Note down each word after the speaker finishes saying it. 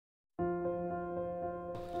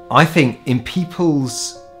I think in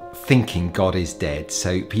people's thinking, God is dead.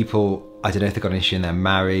 So people, I don't know if they've got an issue in their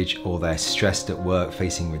marriage, or they're stressed at work,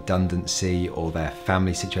 facing redundancy, or their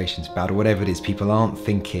family situation's bad, or whatever it is, people aren't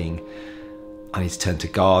thinking, I need to turn to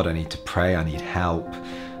God, I need to pray, I need help.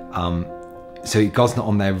 So God's not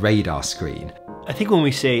on their radar screen. I think when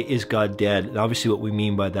we say, is God dead, and obviously what we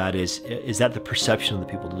mean by that is that the perception of the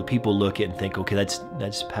people? Do the people look at it and think, okay,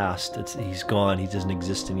 that's past, he's gone, he doesn't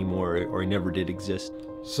exist anymore, or he never did exist?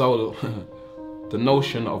 So the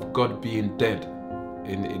notion of God being dead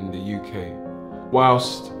in the UK,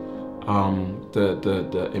 whilst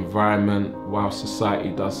the environment, whilst society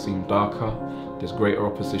does seem darker, there's greater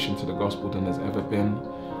opposition to the gospel than there's ever been.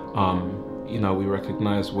 You know, we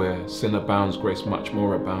recognize where sin abounds, grace much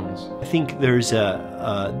more abounds. I think there's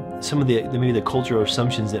some of maybe the cultural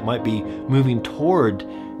assumptions that might be moving toward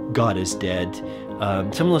God is dead.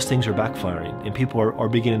 Some of those things are backfiring, and people are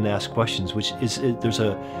beginning to ask questions, which is there's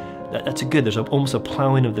almost a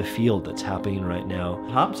plowing of the field that's happening right now.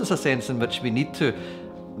 Perhaps there's a sense in which we need to,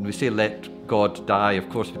 when we say let God die, of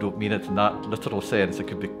course we don't mean it in that literal sense, it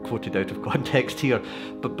could be quoted out of context here,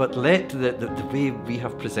 but let the way we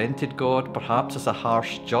have presented God, perhaps as a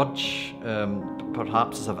harsh judge,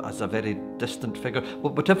 perhaps as a very distant figure,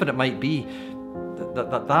 whatever it might be,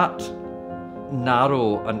 that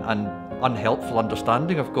narrow and unhelpful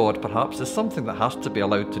understanding of God perhaps is something that has to be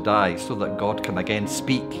allowed to die so that God can again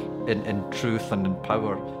speak in truth and in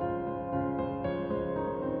power.